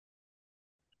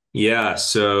Yeah,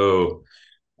 so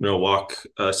I'm gonna walk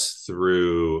us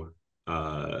through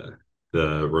the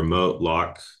remote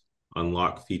lock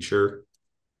unlock feature.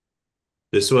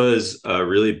 This was a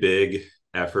really big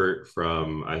effort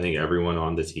from I think everyone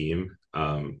on the team.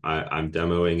 I'm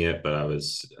demoing it, but I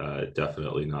was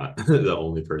definitely not the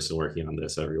only person working on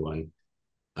this. Everyone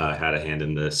had a hand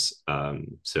in this.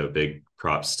 So big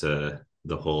props to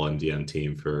the whole MDM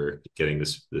team for getting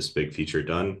this big feature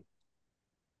done.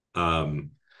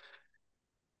 Um,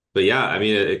 but yeah, I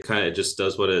mean, it kind of just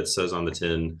does what it says on the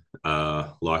tin,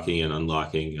 locking and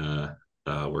unlocking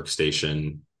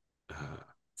workstation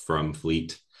from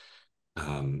Fleet.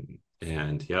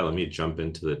 And yeah, let me jump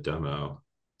into the demo.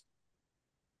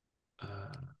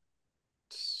 Uh,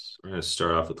 we're going to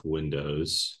start off with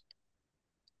Windows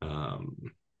because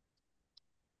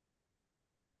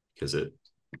it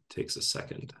takes a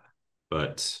second.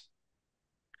 But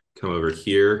come over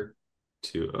here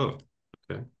to, oh,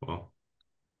 okay, well,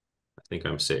 I think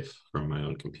I'm safe from my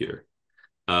own computer.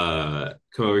 Come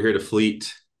over here to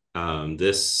Fleet.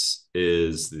 This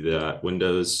is the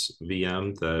Windows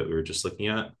VM that we were just looking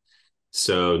at.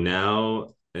 So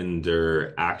now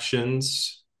under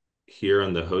actions here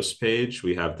on the host page,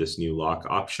 we have this new lock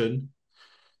option.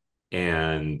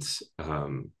 And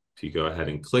if you go ahead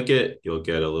and click it, you'll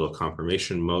get a little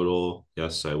confirmation modal.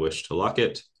 Yes, I wish to lock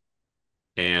it.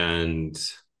 And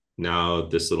now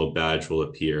this little badge will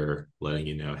appear letting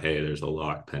you know, hey, there's a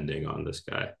lock pending on this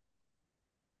guy.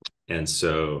 And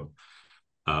so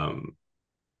um,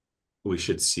 we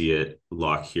should see it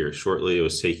lock here shortly. It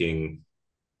was taking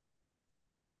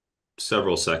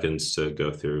several seconds to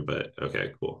go through, but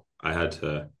okay, cool.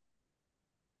 I'm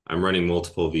running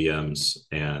multiple VMs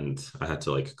and I had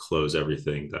to like close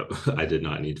everything that I did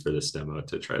not need for this demo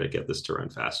to try to get this to run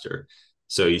faster.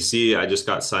 So you see, I just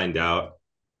got signed out.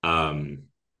 Um,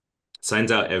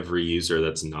 Signs out every user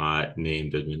that's not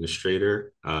named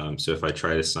administrator. So if I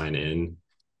try to sign in,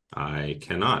 I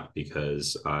cannot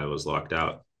because I was locked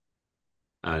out.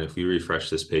 And if we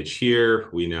refresh this page here,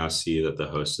 we now see that the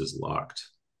host is locked.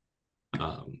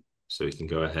 So we can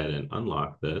go ahead and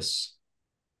unlock this.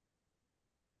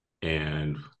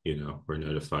 And, we're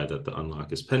notified that the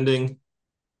unlock is pending.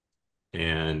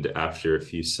 And after a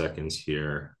few seconds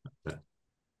here,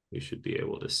 we should be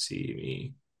able to see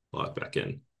me log back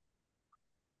in.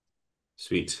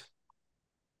 Sweet.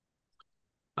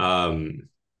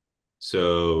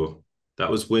 So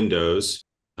that was Windows.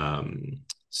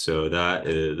 So that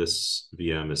is this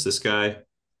VM is this guy.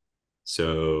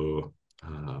 So,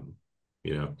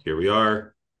 here we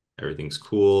are. Everything's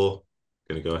cool.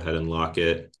 Gonna go ahead and lock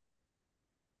it.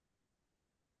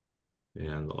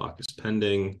 And the lock is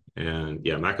pending. And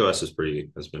yeah, macOS has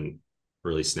been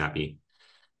really snappy.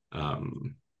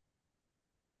 Um,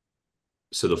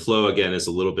 so the flow again is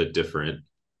a little bit different.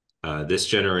 This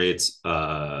generates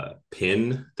a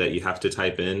pin that you have to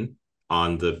type in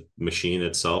on the machine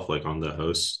itself, like on the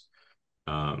host.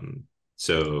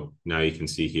 So now you can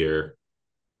see here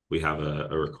we have a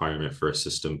requirement for a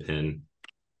system pin.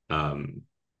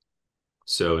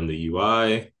 So in the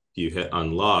UI, if you hit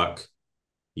unlock,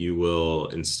 you will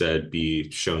instead be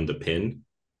shown the pin.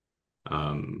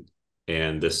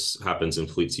 And this happens in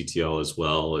fleetctl as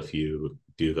well. If you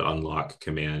do the unlock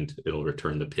command, it'll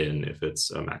return the pin if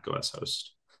it's a macOS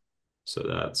host. So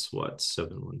that's what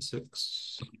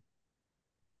 716.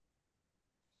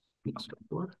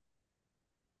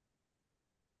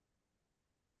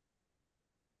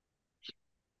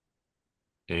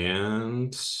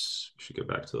 And we should go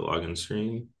back to the login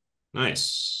screen.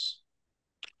 Nice.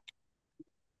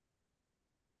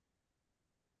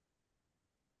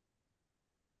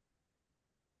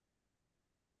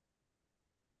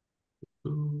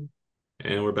 And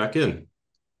we're back in.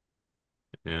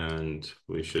 And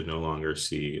we should no longer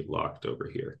see locked over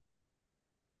here.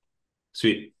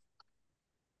 Sweet.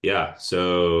 Yeah,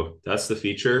 so that's the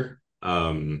feature.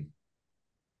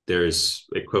 There's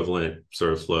equivalent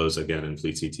sort of flows again in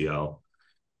fleetctl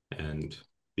and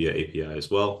via API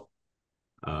as well.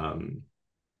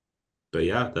 But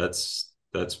yeah, that's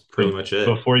pretty So much it.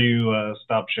 before you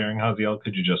stop sharing, Haziel,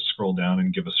 could you just scroll down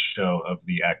and give us a show of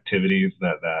the activities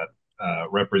that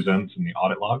represents in the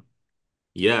audit log?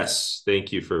 Yes,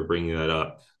 thank you for bringing that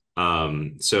up.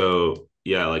 So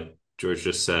yeah, like George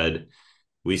just said,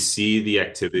 we see the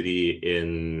activity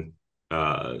in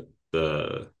uh,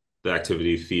 the the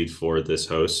activity feed for this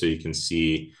host, so you can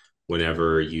see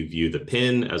whenever you view the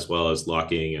pin as well as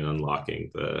locking and unlocking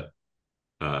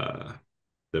uh,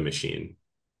 the machine.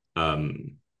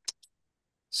 Um,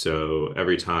 so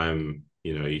every time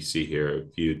you see here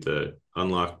viewed the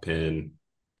unlock pin,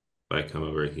 if I come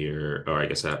over here, or I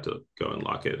guess I have to go and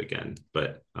lock it again,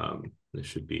 but this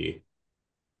should be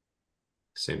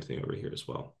the same thing over here as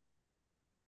well.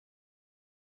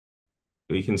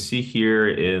 We can see here,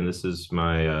 and this is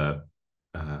my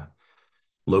uh,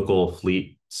 local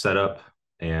fleet setup,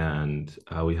 and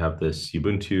we have this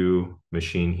Ubuntu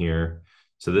machine here.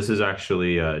 So this is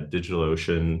actually a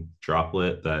DigitalOcean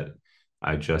droplet that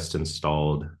I just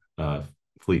installed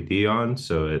Fleet D on.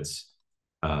 So it's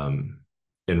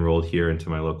enrolled here into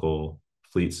my local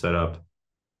fleet setup.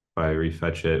 If I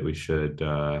refetch it, we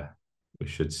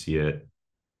should see it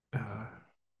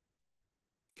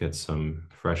get some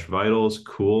fresh vitals.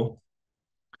 Cool.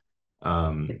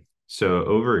 So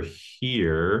over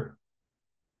here,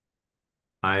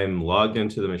 I'm logged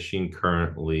into the machine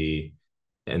currently,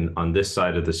 and on this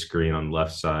side of the screen, on the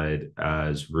left side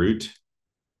as root,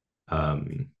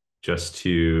 just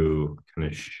to kind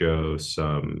of show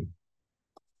some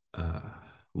uh,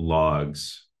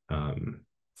 logs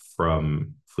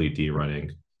from fleetd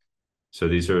running. So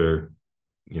these are,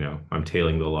 I'm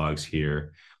tailing the logs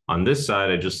here. On this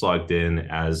side, I just logged in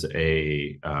as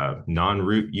a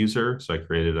non-root user. So I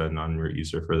created a non-root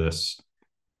user for this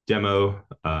demo.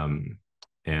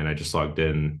 And I just logged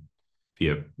in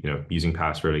via, using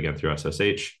password again through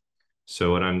SSH.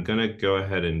 So what I'm gonna go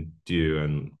ahead and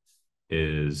do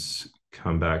is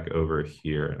come back over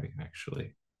here, and I can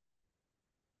actually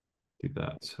do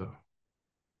that. So,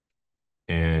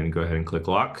 and go ahead and click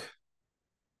lock,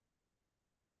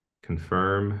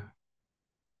 confirm.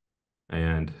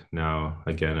 And now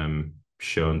again, I'm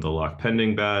shown the lock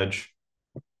pending badge.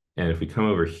 And if we come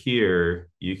over here,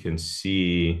 you can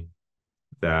see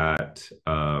that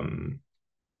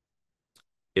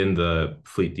in the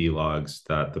fleetd logs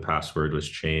that the password was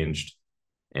changed.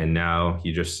 And now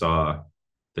you just saw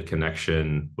the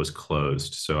connection was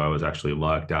closed. So I was actually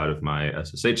logged out of my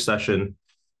SSH session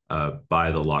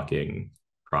by the locking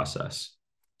process.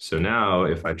 So now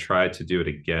if I try to do it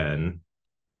again,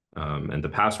 and the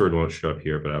password won't show up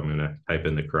here, but I'm going to type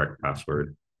in the correct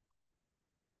password.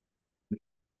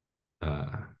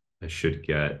 I should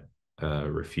get a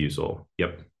refusal.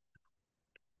 Yep.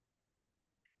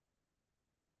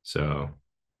 So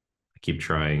I keep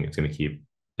trying. It's going to keep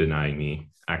denying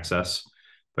me access.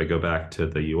 If I go back to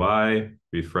the UI,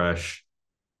 refresh,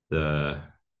 the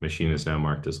machine is now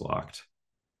marked as locked.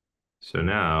 So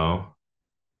now,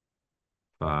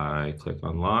 if I click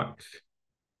on lock,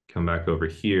 come back over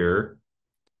here,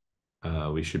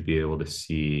 we should be able to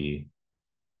see,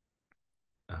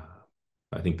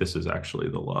 I think this is actually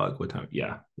the log. What time?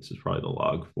 Yeah, this is probably the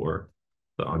log for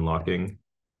the unlocking.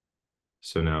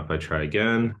 So now if I try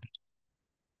again,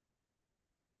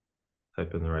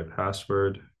 type in the right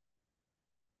password.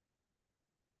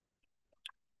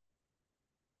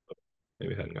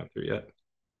 Maybe it hadn't gone through yet.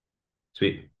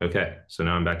 Sweet. Okay, so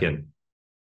now I'm back in.